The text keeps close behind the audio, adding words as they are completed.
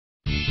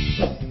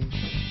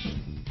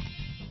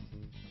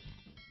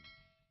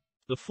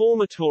The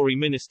former Tory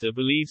minister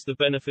believes the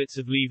benefits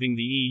of leaving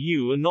the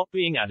EU are not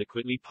being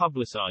adequately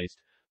publicised.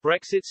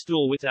 Brexit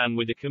stalwart Anne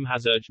Widdecombe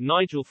has urged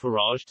Nigel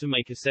Farage to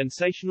make a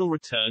sensational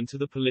return to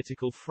the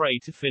political fray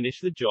to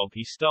finish the job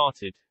he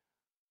started.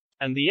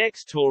 And the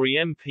ex-Tory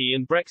MP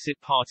and Brexit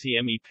Party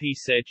MEP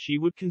said she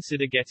would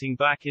consider getting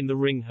back in the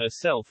ring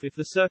herself if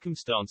the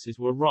circumstances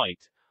were right.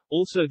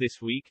 Also this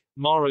week,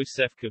 Maroš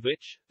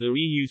Šefčovič, the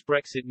EU's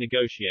Brexit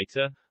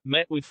negotiator,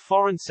 met with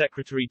Foreign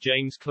Secretary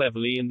James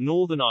Cleverly and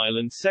Northern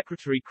Ireland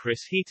Secretary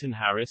Chris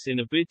Heaton-Harris in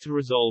a bid to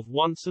resolve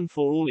once and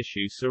for all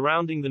issues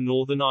surrounding the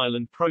Northern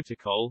Ireland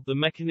Protocol, the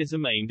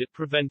mechanism aimed at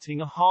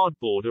preventing a hard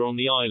border on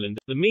the island.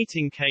 The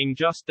meeting came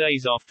just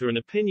days after an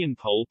opinion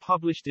poll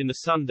published in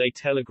the Sunday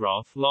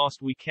Telegraph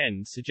last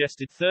weekend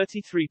suggested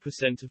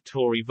 33% of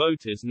Tory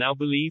voters now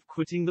believe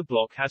quitting the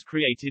bloc has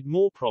created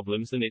more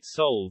problems than it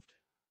solved.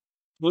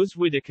 Ms.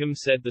 Widdecombe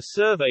said the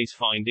survey's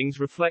findings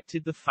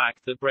reflected the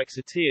fact that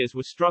Brexiteers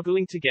were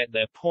struggling to get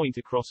their point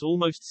across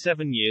almost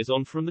 7 years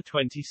on from the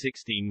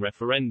 2016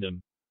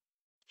 referendum.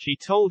 She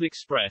told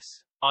Express,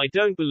 "I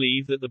don't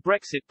believe that the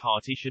Brexit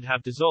Party should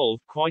have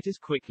dissolved quite as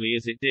quickly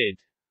as it did.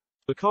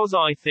 Because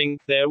I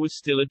think there was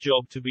still a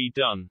job to be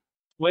done.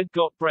 We'd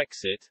got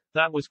Brexit,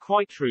 that was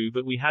quite true,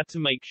 but we had to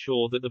make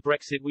sure that the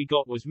Brexit we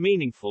got was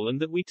meaningful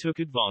and that we took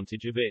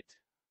advantage of it.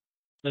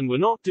 And we're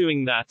not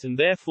doing that, and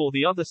therefore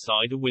the other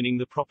side are winning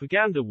the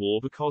propaganda war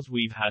because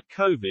we've had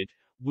COVID,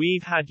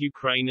 we've had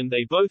Ukraine, and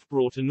they both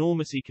brought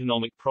enormous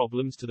economic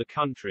problems to the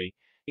country.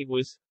 It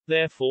was,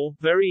 therefore,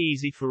 very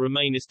easy for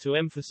Remainers to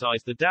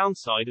emphasize the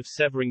downside of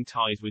severing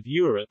ties with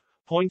Europe,"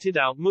 pointed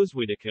out Ms.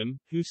 Widdecombe,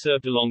 who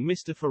served along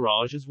Mr.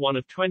 Farage as one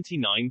of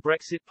 29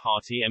 Brexit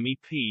Party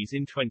MEPs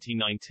in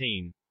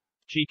 2019.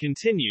 She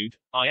continued,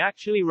 "I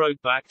actually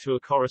wrote back to a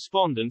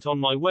correspondent on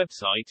my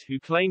website who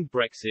claimed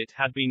Brexit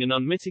had been an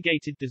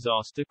unmitigated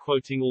disaster,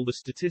 quoting all the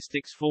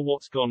statistics for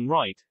what's gone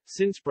right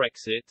since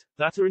Brexit,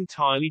 that are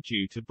entirely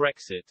due to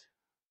Brexit.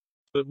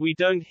 But we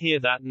don't hear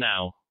that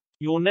now.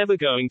 You're never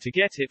going to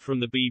get it from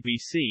the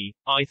BBC.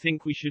 I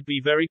think we should be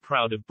very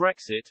proud of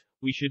Brexit,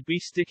 we should be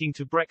sticking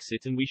to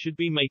Brexit, and we should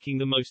be making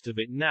the most of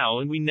it now,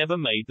 and we never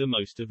made the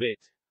most of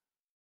it."